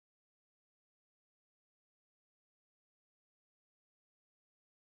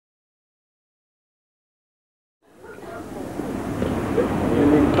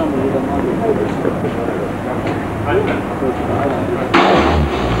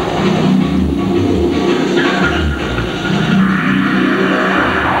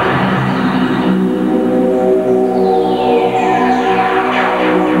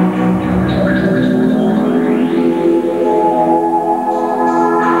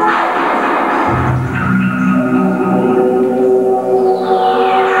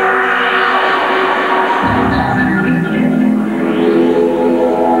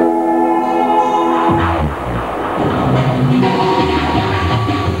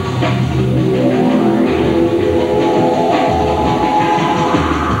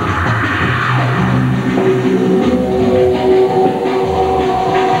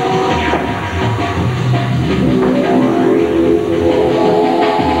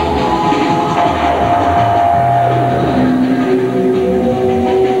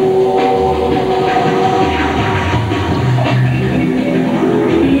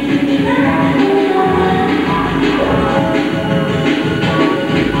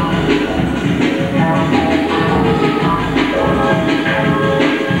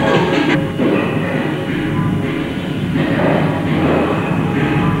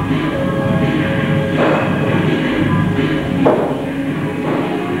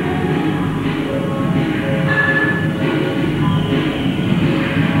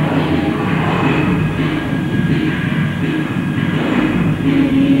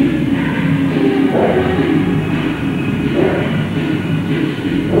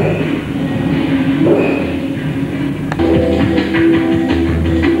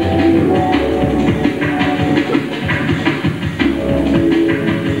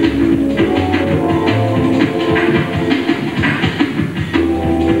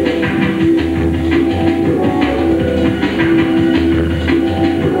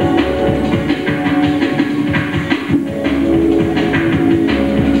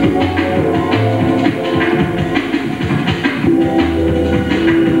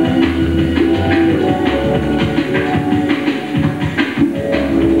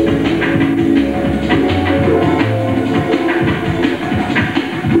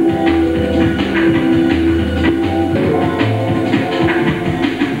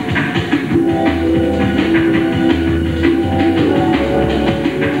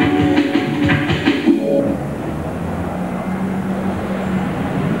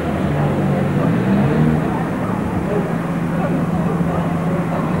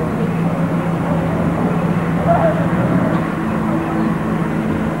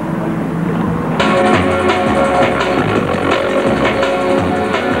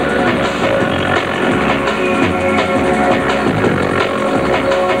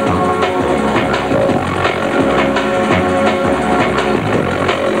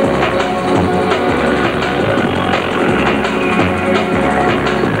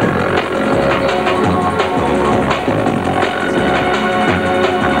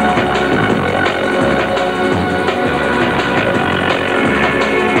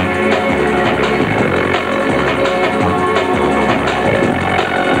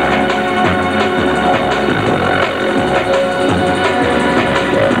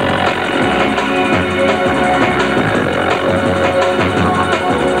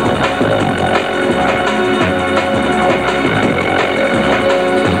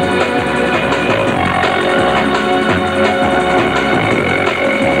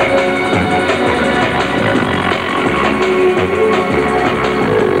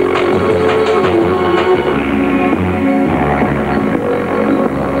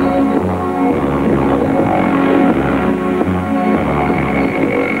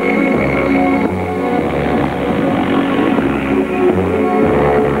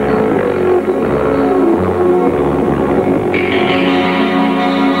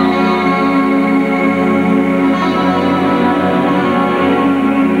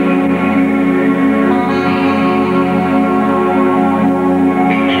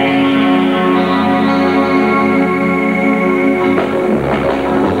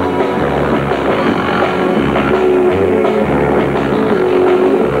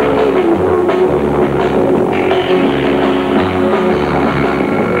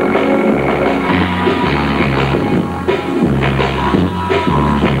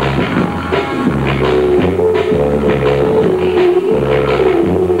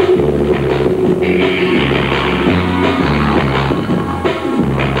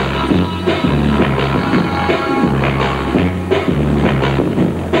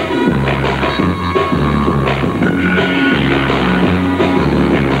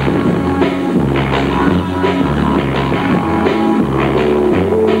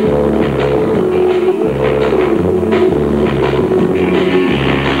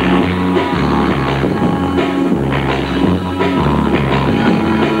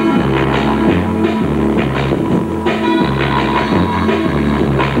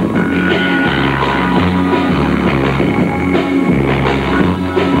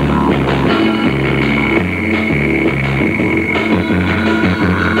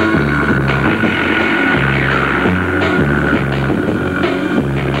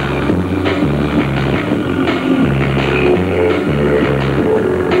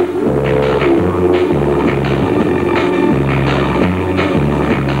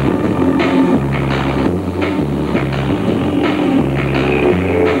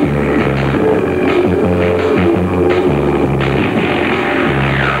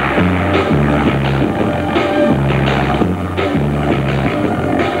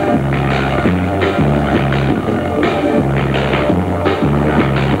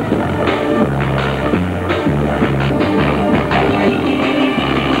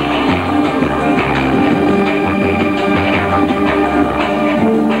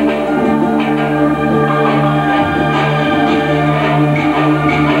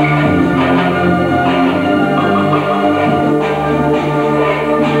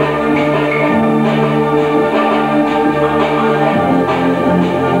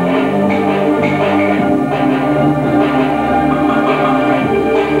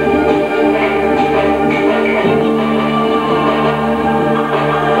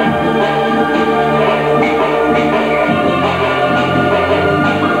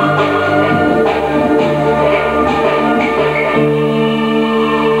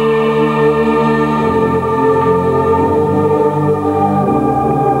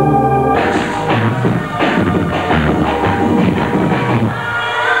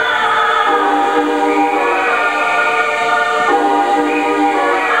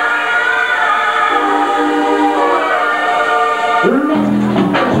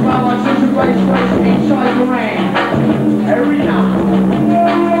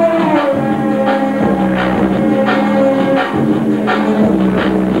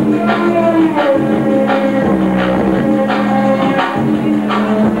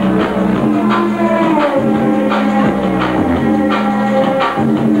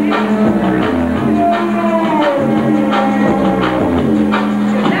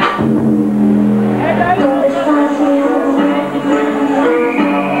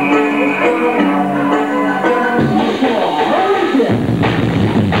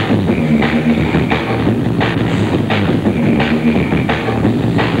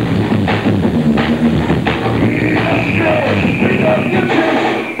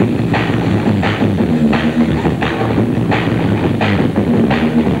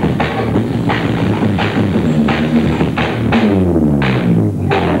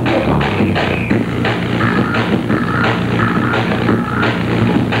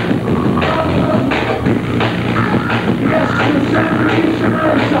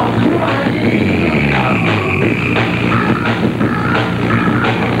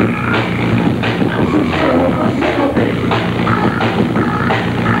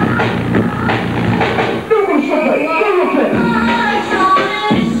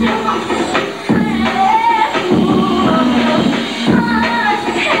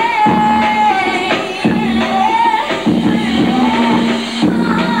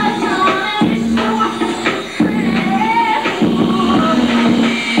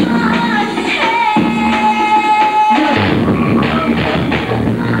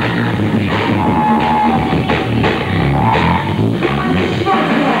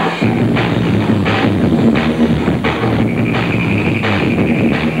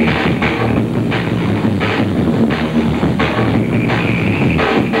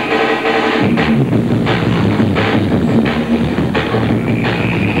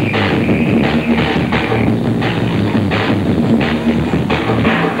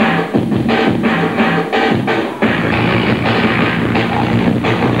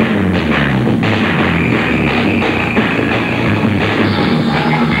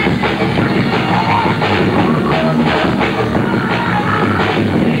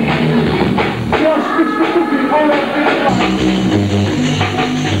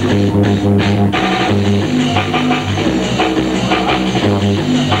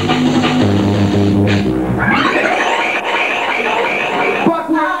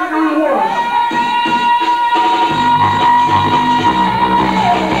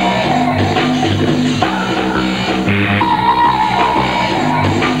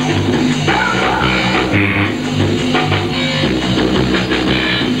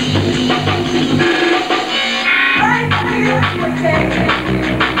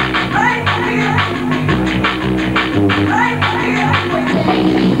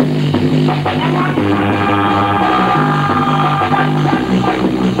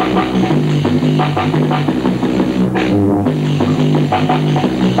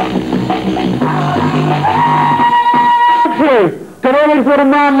For a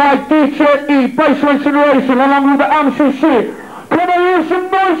man like DJ Bassline Generation along with the MCC. Can I hear some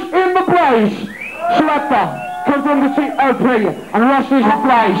noise in the place? Selector, come from the TLP and rest is the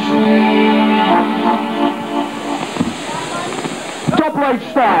place. Top rate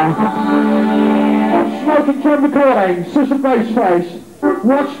style. Smoking Tim recording, System Bass Face.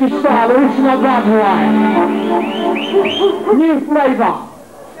 Watch this style, original Bassline. New flavour.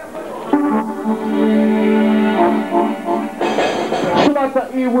 Selector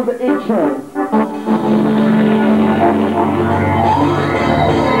here with the intro.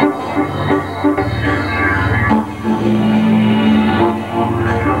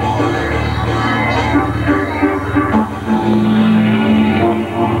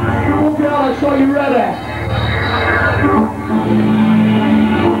 Okay, Alex, are you ready?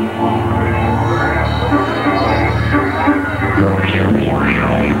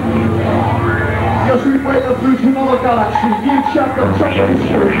 Just replay the through to another galaxy, new chapter, top of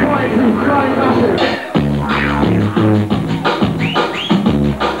history, crying through, crying massive.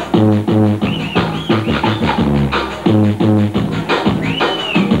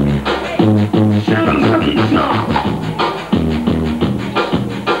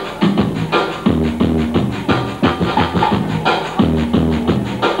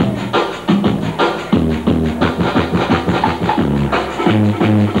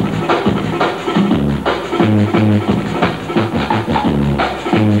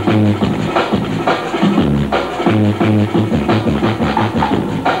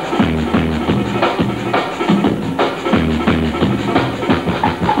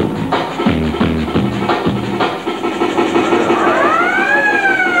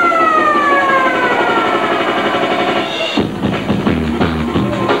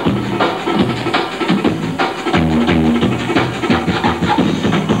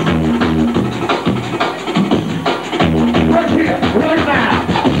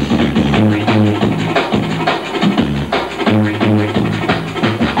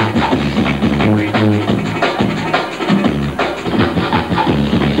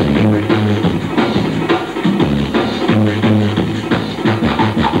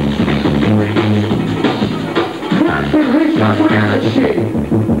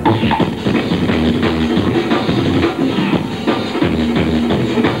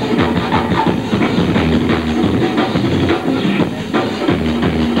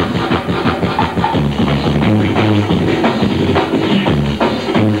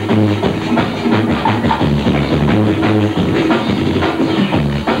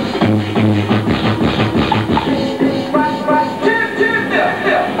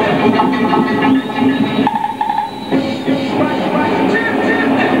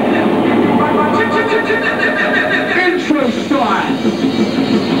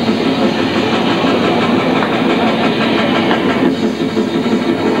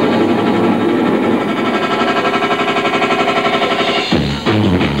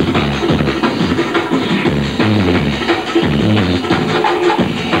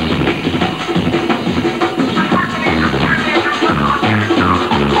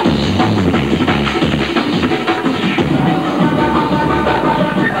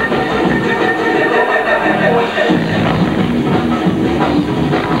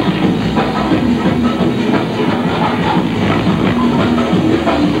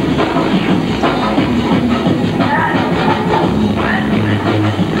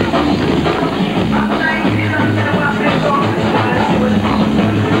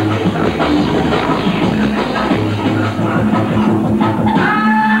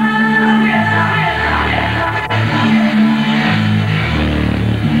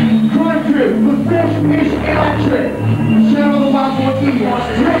 This is electric. Share all about what you want.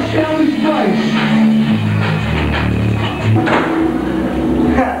 Let's go this place.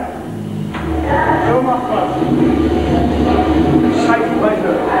 So much fun. Safe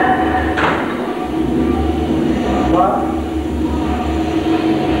pleasure. What?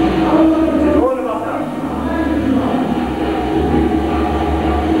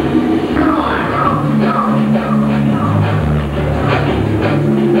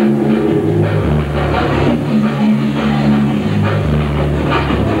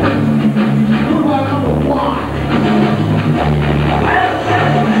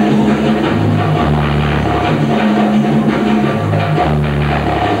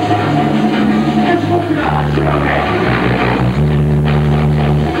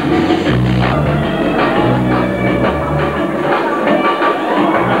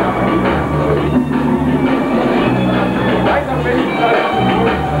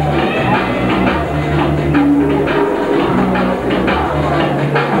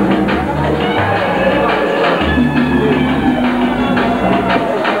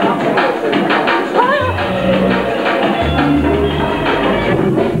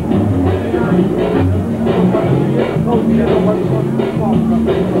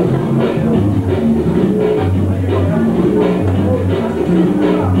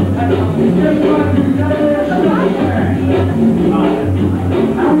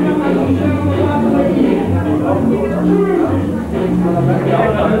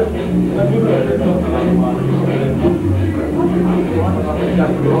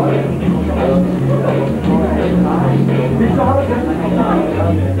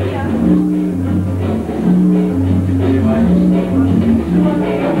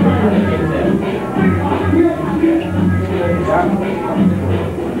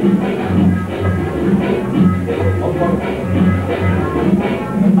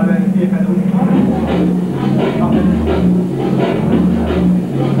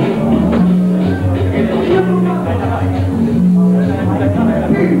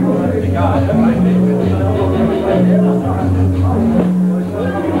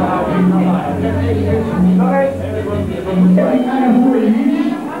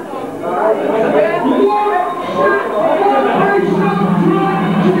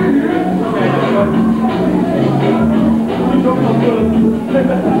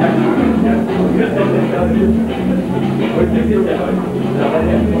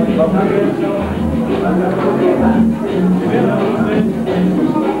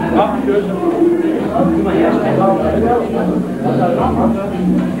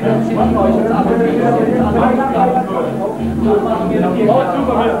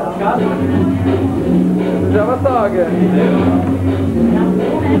 Ja, was sagen?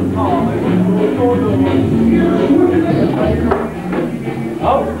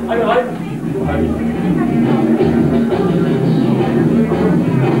 Auf, eine rein.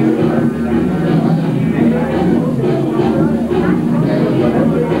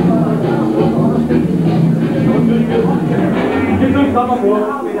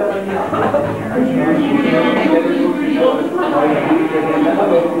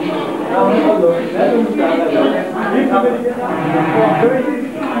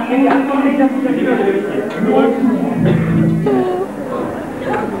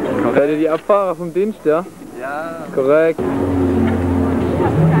 Seid ihr die Abfahrer vom Dienst, ja? Ja. Korrekt.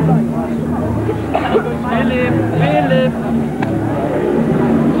 Philipp!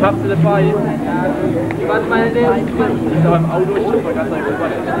 Ich hab sie dabei. Was meine Leben? Ich bin im Auto, ich bin ganz einfach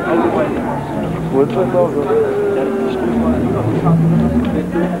im Auto bei dir. Wo ist das Auto?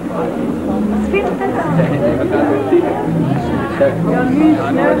 Ja, nicht,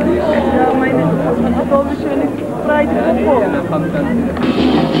 ne? Ja, man hat so eine schöne breite Popo.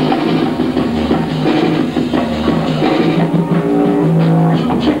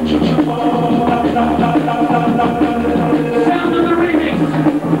 Sound of the remix.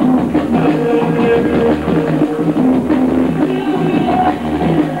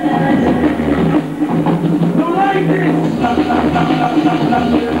 The ladies.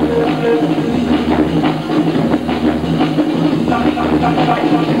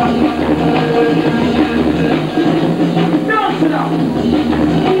 Dance it up.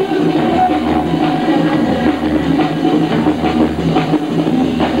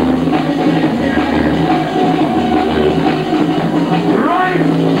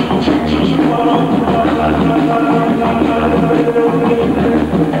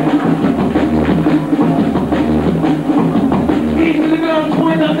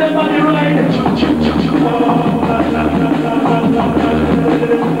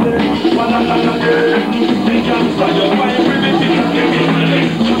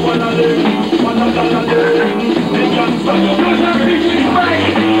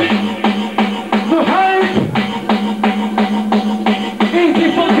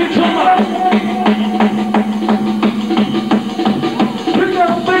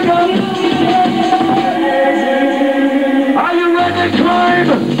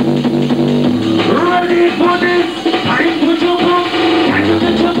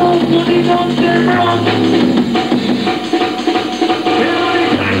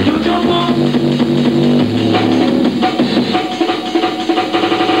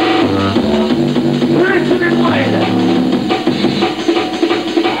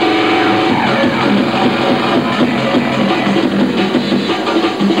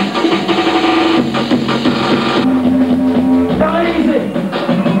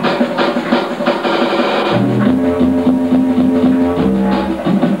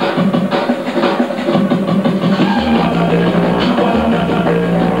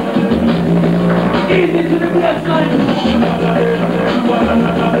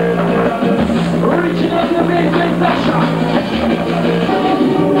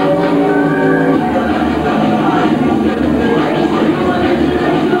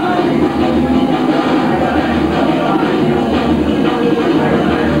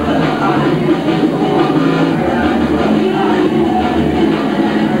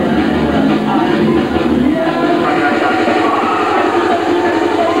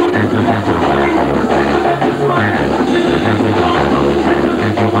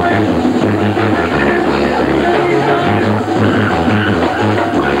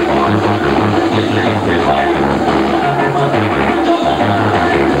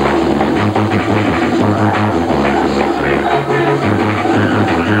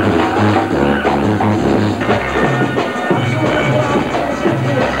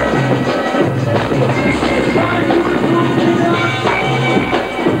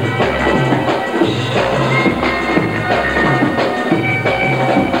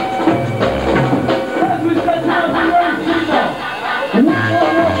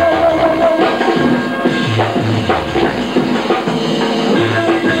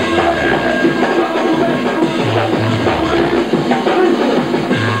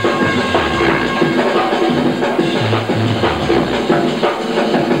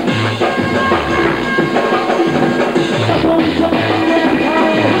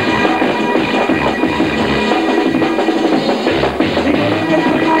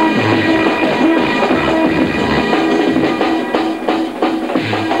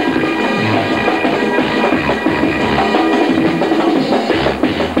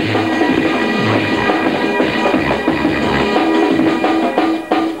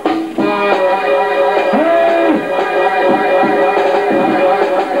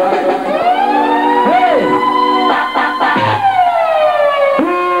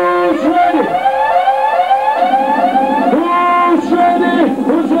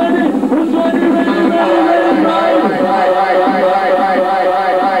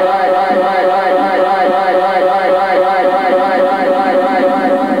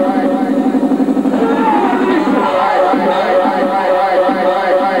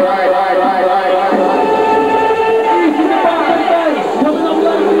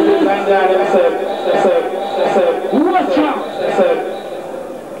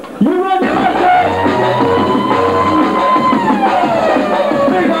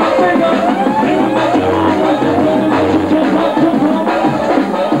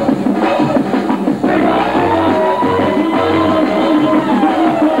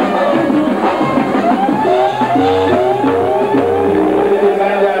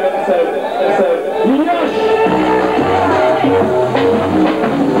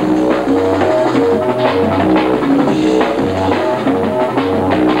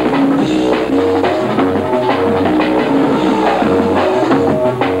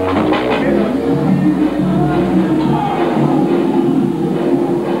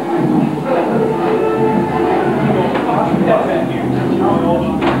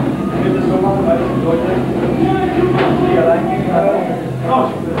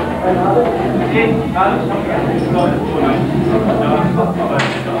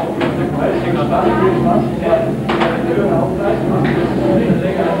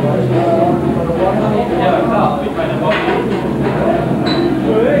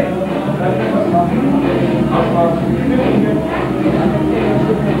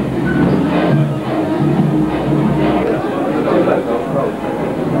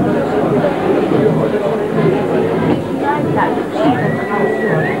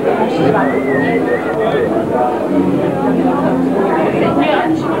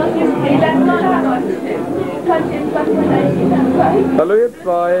 Hallo ihr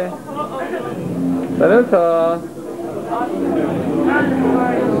zwei. Dann ist er.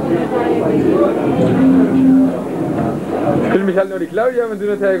 Ich will mich halt nur die Claudia, wenn du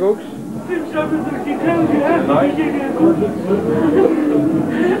nicht herguckst.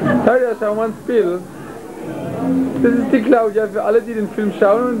 Claudia, schau mal ins Bild. Das ist die Claudia für alle, die den Film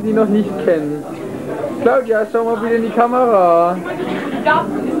schauen und die noch nicht kennen. Claudia, schau mal bitte in die Kamera. Ja,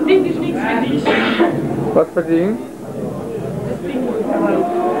 das Ding ist nichts für dich. Was für Ding?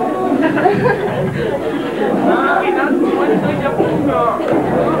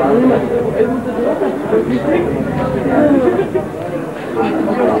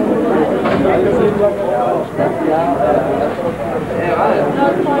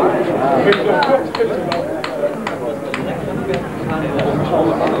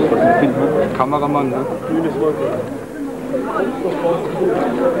 Kameramann, ne?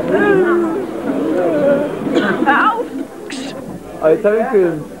 Hör auf! Oh, jetzt hab ich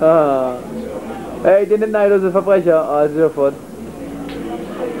gefilmt. Ah. Ey, den sind neidlose Verbrecher. Also sofort.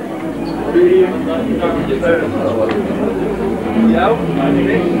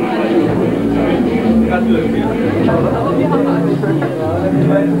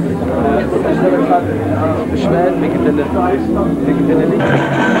 Beschwert, wegen der Licht.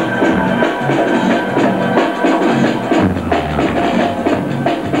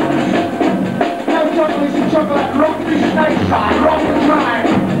 Chocolate, rock this nation, rock the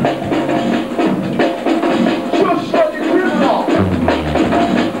time.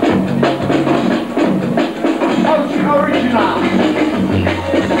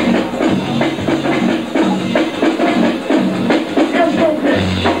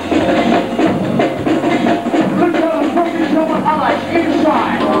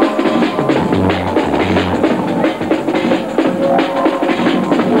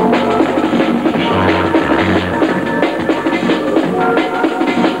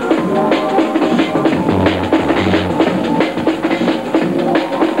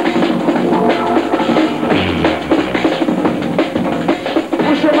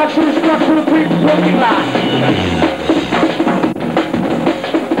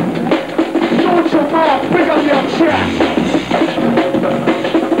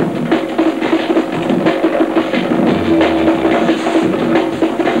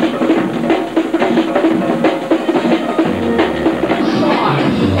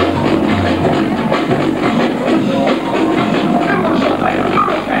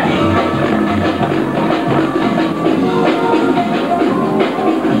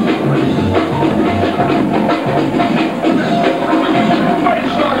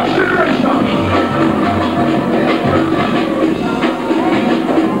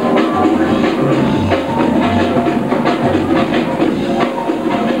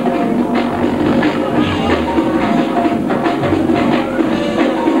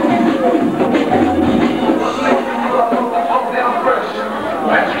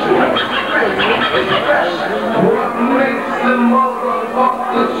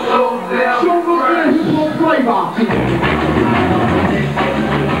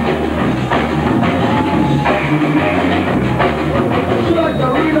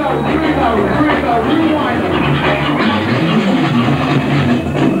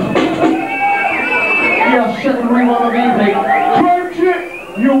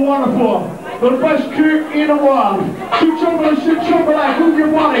 The best crew in the world. Should jumble like who you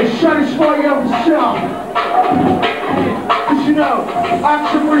want it, satisfy yourself. Cause you know,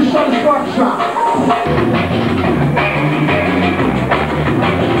 action brings satisfaction.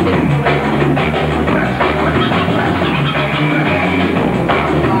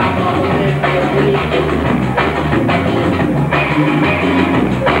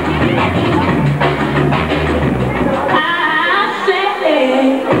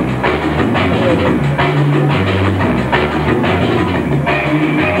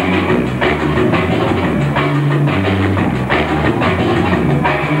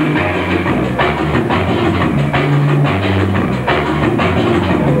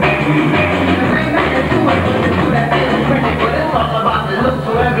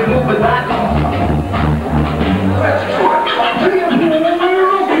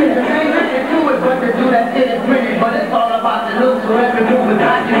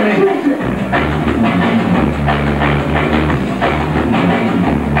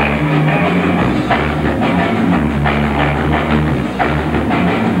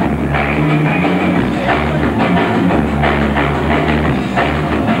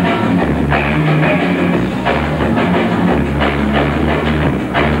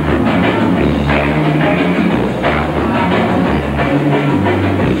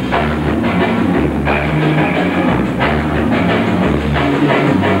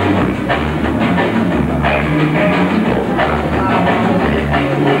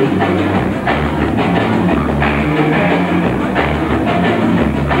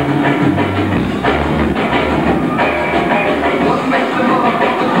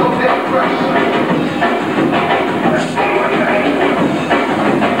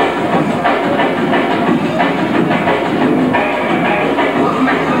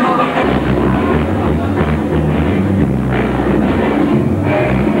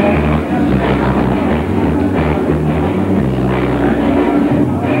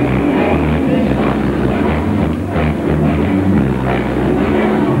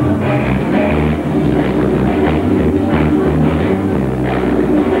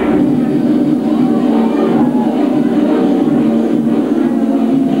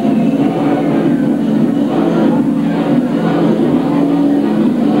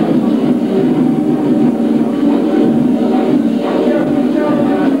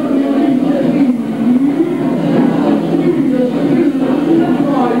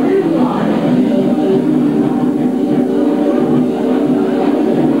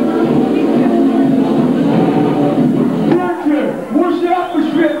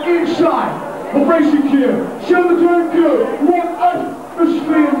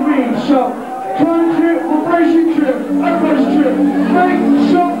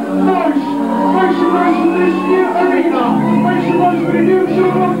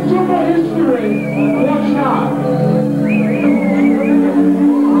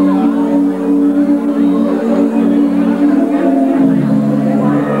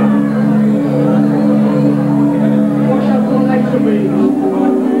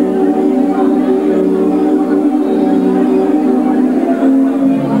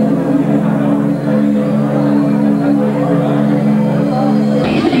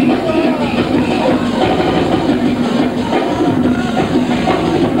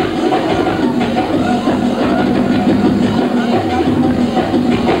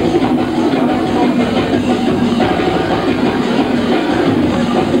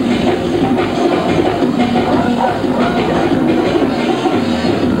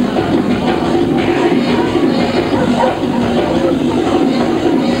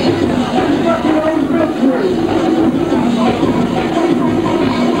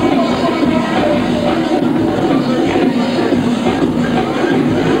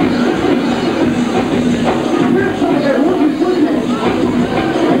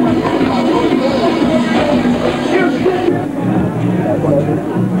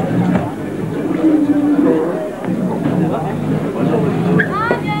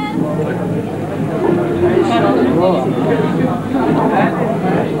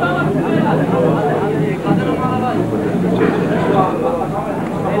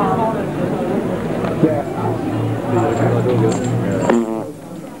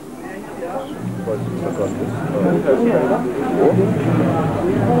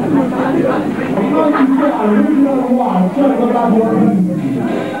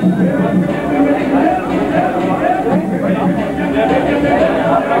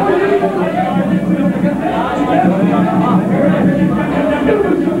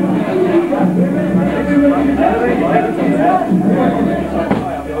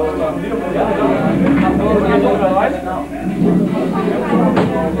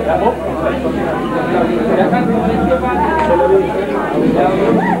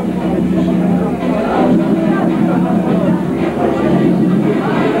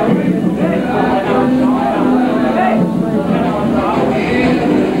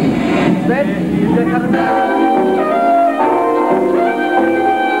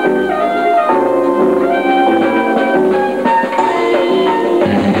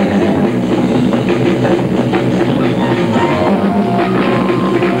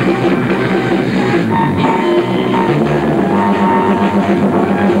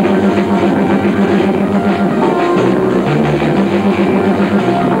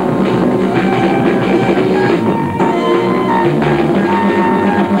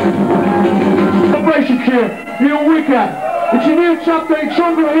 It's a new chapter in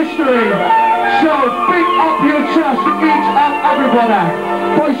jungle history. So big up your chest to each and everybody.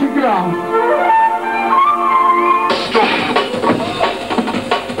 Boys and girls.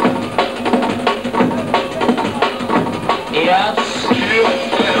 Yes.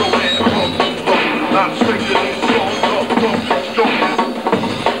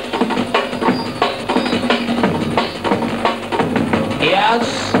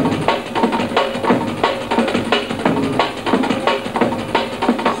 Yes.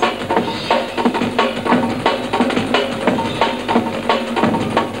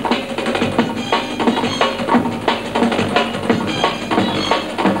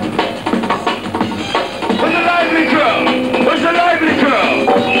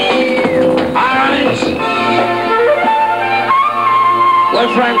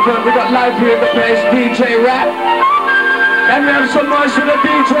 Frankfurt, we got live here in the place, DJ Rap. And we have some noise for the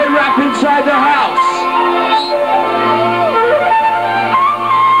DJ Rap inside the house.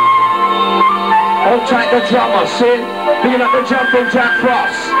 Hold tight the drummer, see? Picking up the Jumpin Jack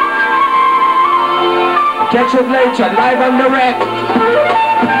Frost. Catch it later, live and direct.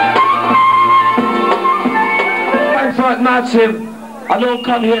 Frankfurt massive. I don't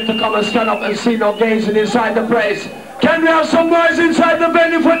come here to come and stand up and see no gazing inside the place. Can we have some noise inside the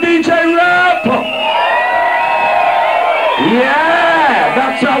venue for DJ Rap? Yeah,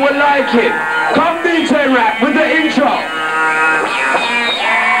 that's how we like it. Come DJ Rap with the intro.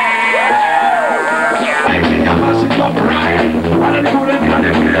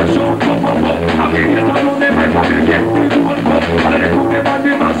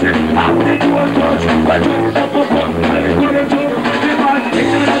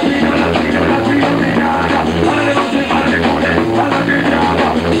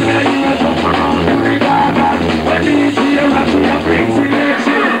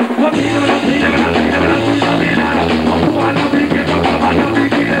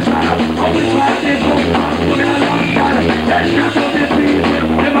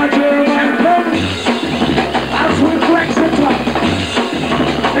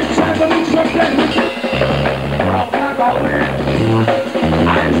 It's time for me to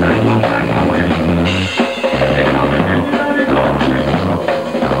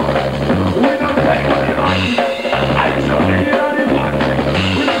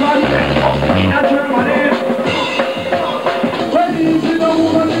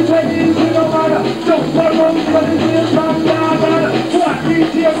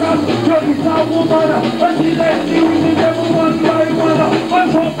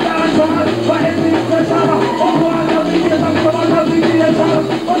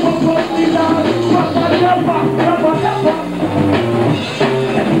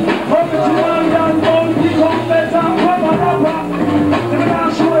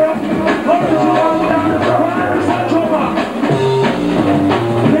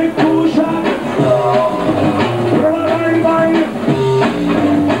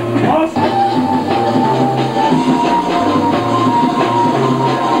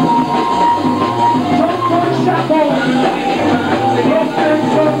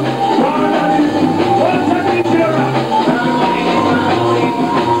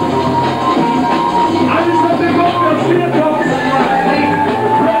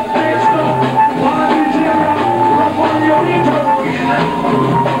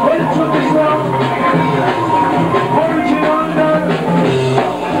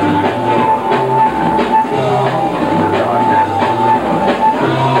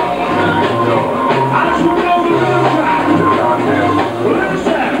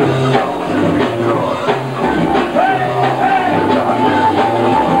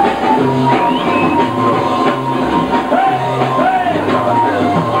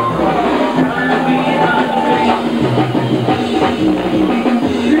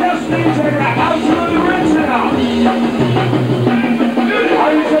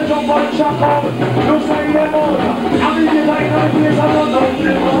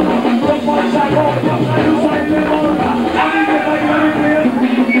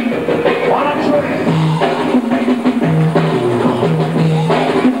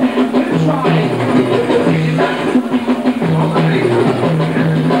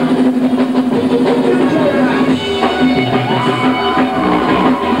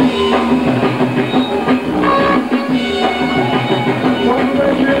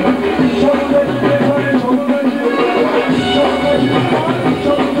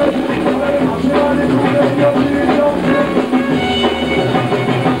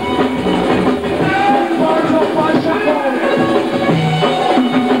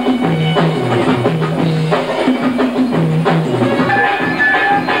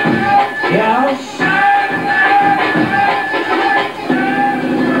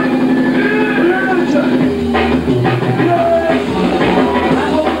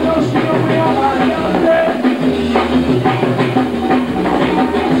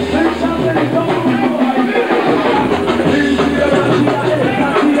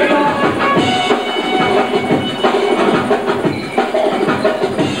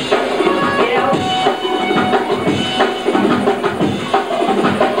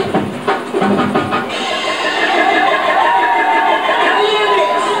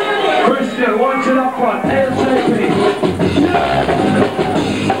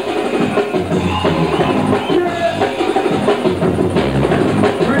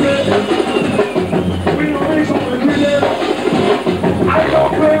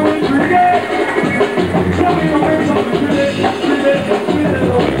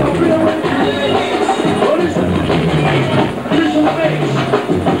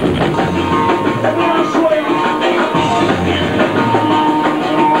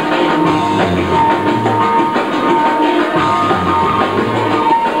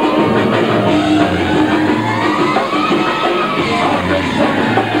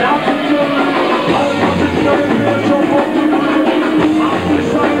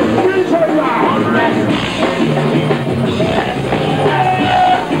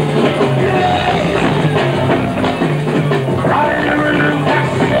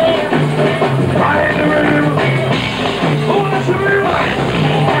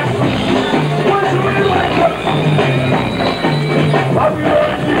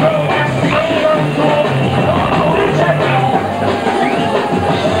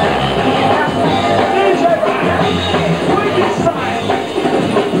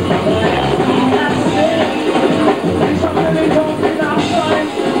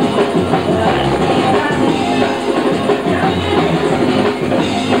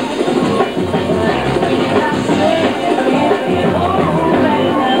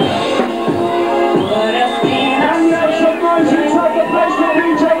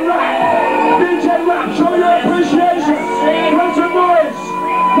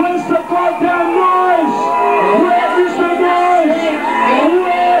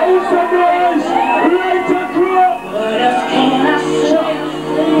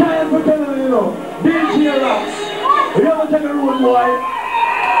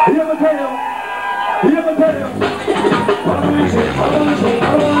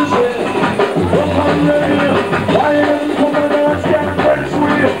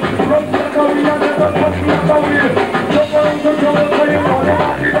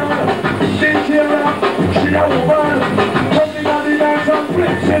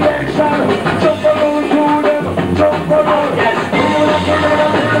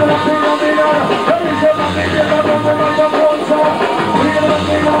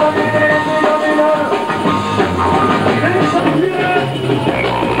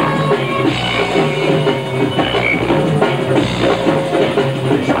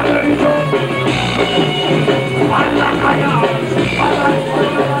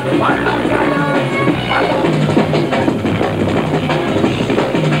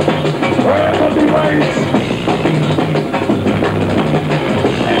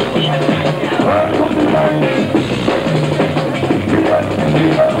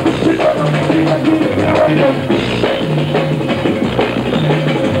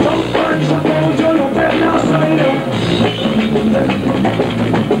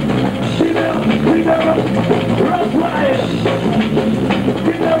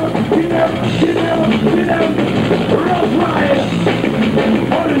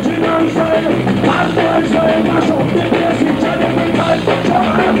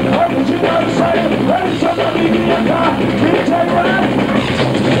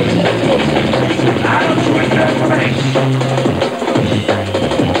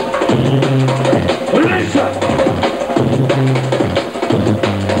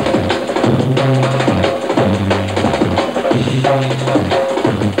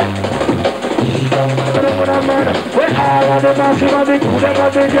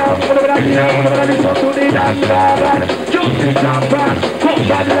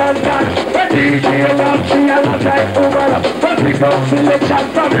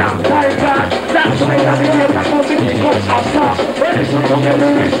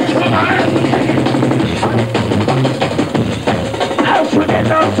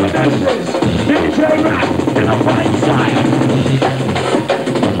DJ Rap in a fine style.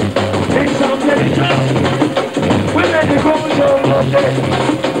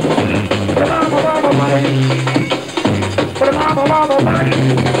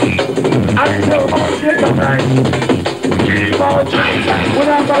 night. Keep on trying. When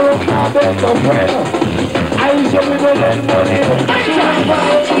I'm around my bed, I'm praying. I used to be the little money. I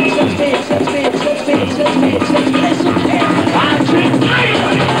keep praying.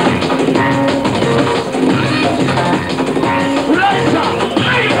 Later.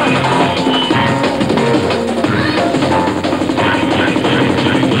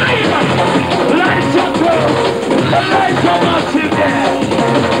 Lights up, bro. The lights are massive there.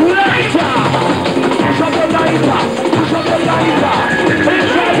 Lighter. Push up the lighter. Push up the lighter.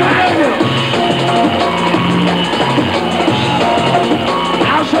 Inside the venue.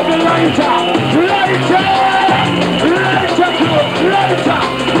 Push up the lighter. Lighter. Lighter, bro. Lighter.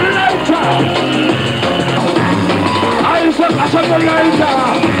 Lighter. Push up the lighter.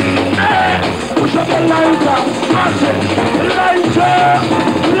 Push up the lighter. Massive. Lighter.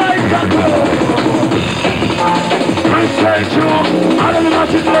 Lighter, bro. I say to you, I don't know what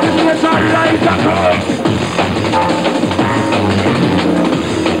to do, it's not like that.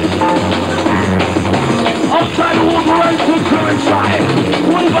 Outside the wall, right to go inside.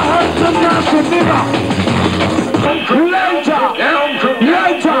 Wolverhampton, massive nigga. Later, later,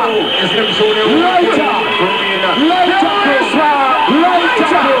 later,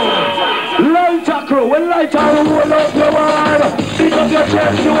 crew. When later, roll up the world. Pick up your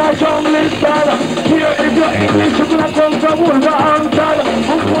chest, you are jungle star. Here, if you're English, you're gonna come from Wolverhampton.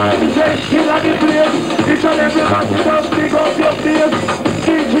 I'm going to say, kill at the place. Each and every man just pick up your face.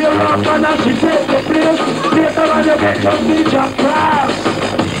 DJ Rock and as she take the place. Later on you get some DJ class.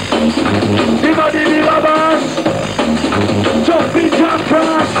 Big up the bigger bass. Just DJ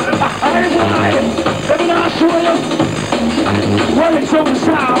class. Hey boy, let me not show you. Well, it's some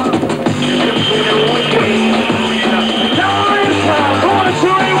sound.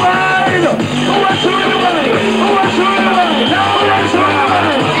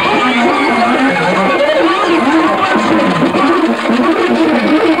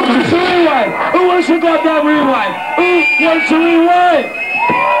 Who wants to got that rewind? Who wants to rewind?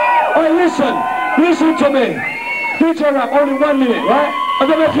 Alright, listen to me. DJ Rap, only 1 minute, right? I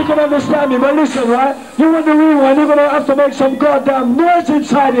don't know if you can understand me, but listen, right? You want the rewind, you're gonna have to make some goddamn noise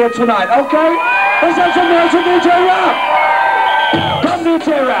inside here tonight, okay? Let's have some noise for DJ Rap. Come DJ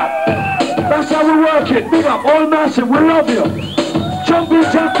Rap. That's how we work it. Big up, all massive, we love you. Jumpin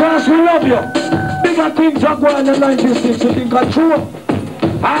Jack Class, we love you. Big up King Jaguar in the 96, you think I'm true?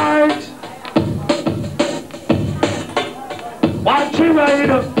 Alright. Watch you ride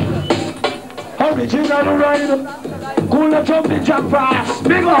up. Original ride up. Cool the Jumpin Jack Class.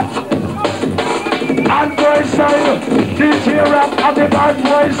 Big up. Bad boy style. DJ Rap on the bad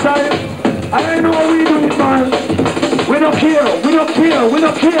boy style. I know what we do it, man. We don't care, we don't care, we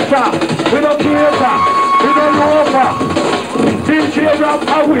don't care that. We don't care that. We don't know that. DJ Rap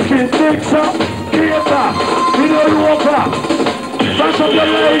a wicked mixer. Care that. We don't know that. Flash up your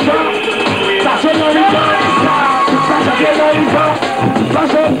laser. Flash up your laser. Flash up your laser.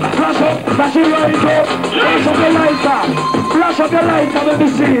 Flash up, flash up, flash your laser. Flash up your laser. Flash up your laser, let me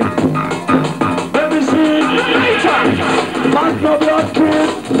see it. Let me see it. Laser. Man, no blood kid.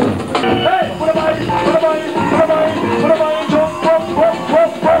 Hey, what am I? Jump,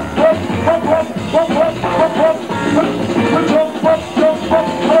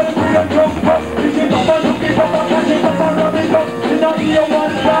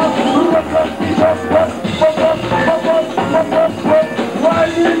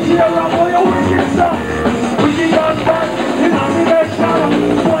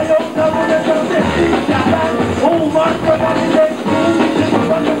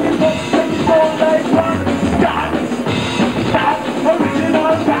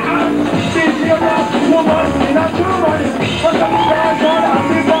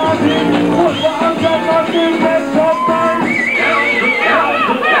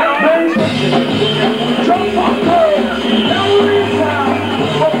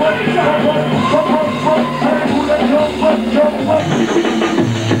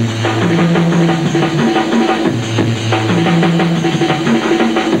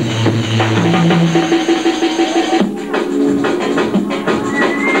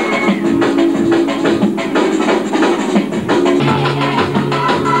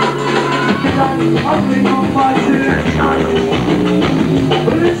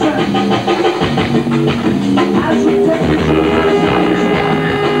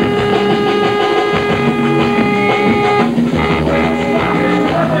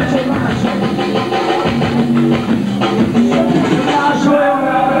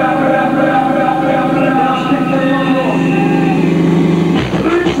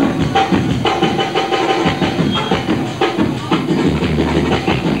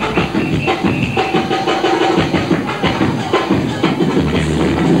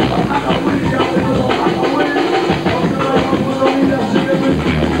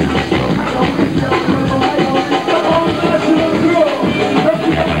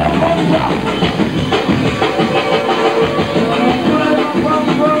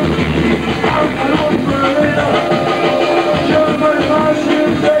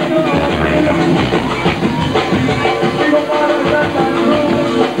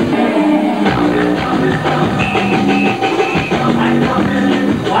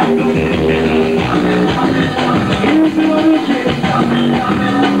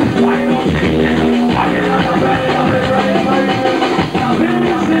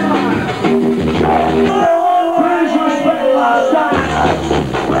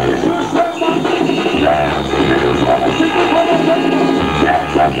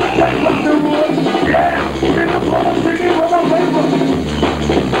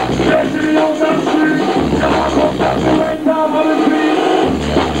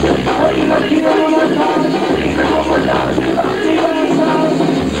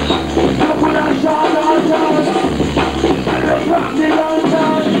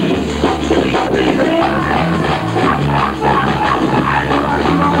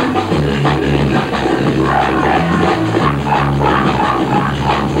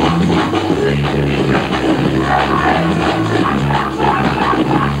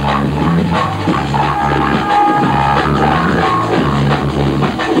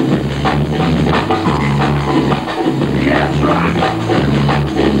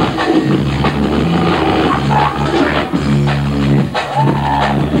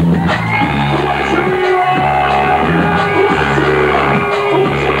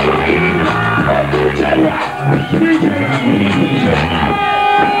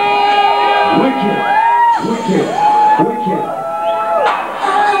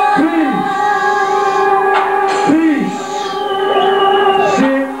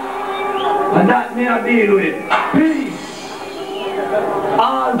 And that me I deal with. Peace.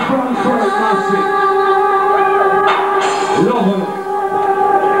 All Frankfurt massive. Love enough.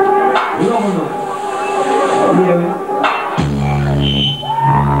 Love enough. Hear me?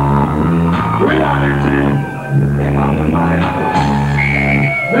 Reality. In my mind.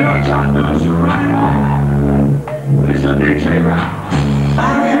 We don't chat to us right now. It's a DJ rap.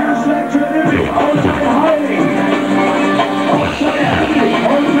 I'm here selecting all the hiding. All the hiding.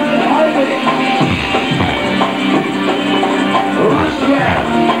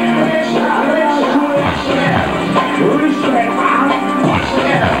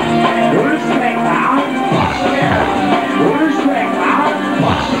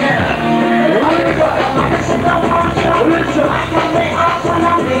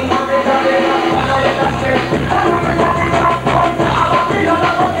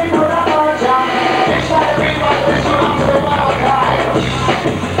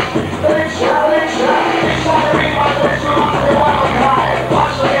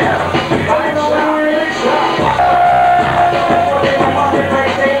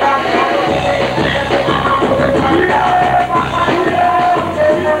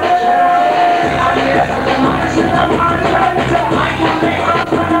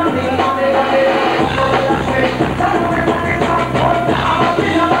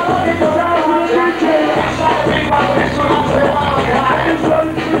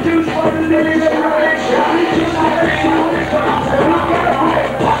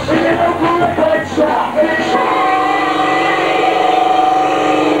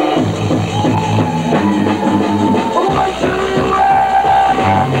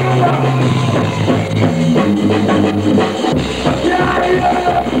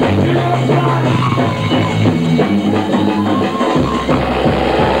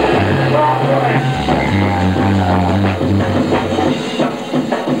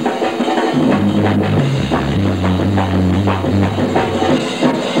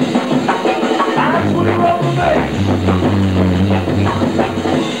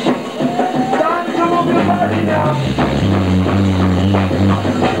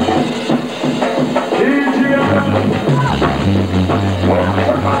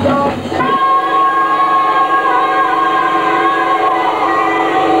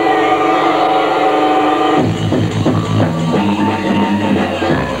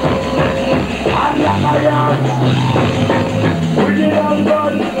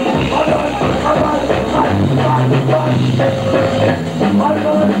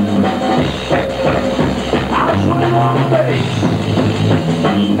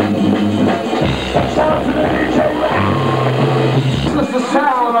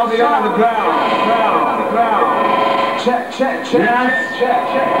 Check.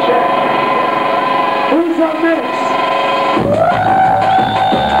 Who's up next?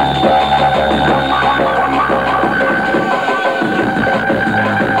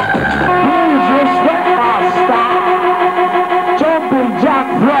 Please respect our star. Jumpin Jack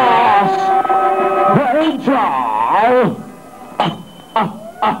Frost. The angel.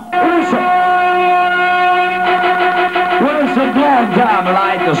 Listen. Where's the glad time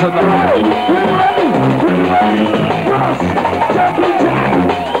lighters in the room?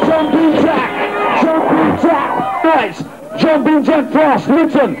 Jumpin Jack, nice. Jumpin Jack Frost,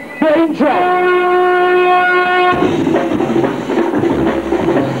 listen, the intro.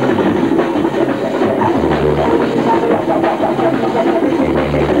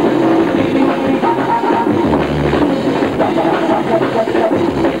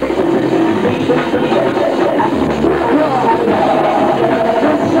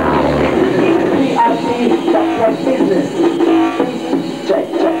 Check.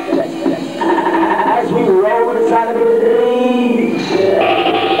 As we roll with the side of the beach.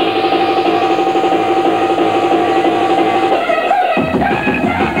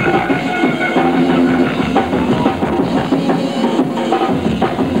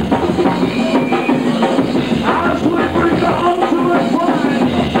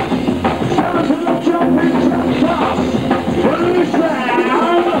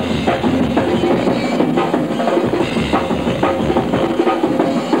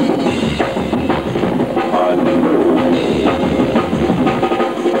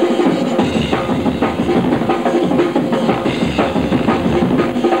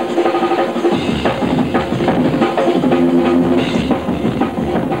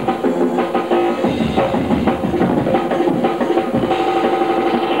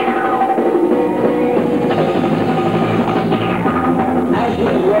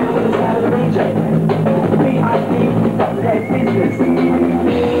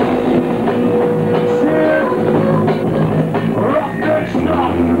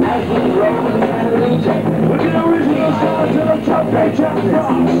 With the original stars of Jumpin' Jump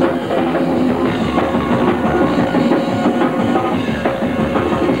Frost.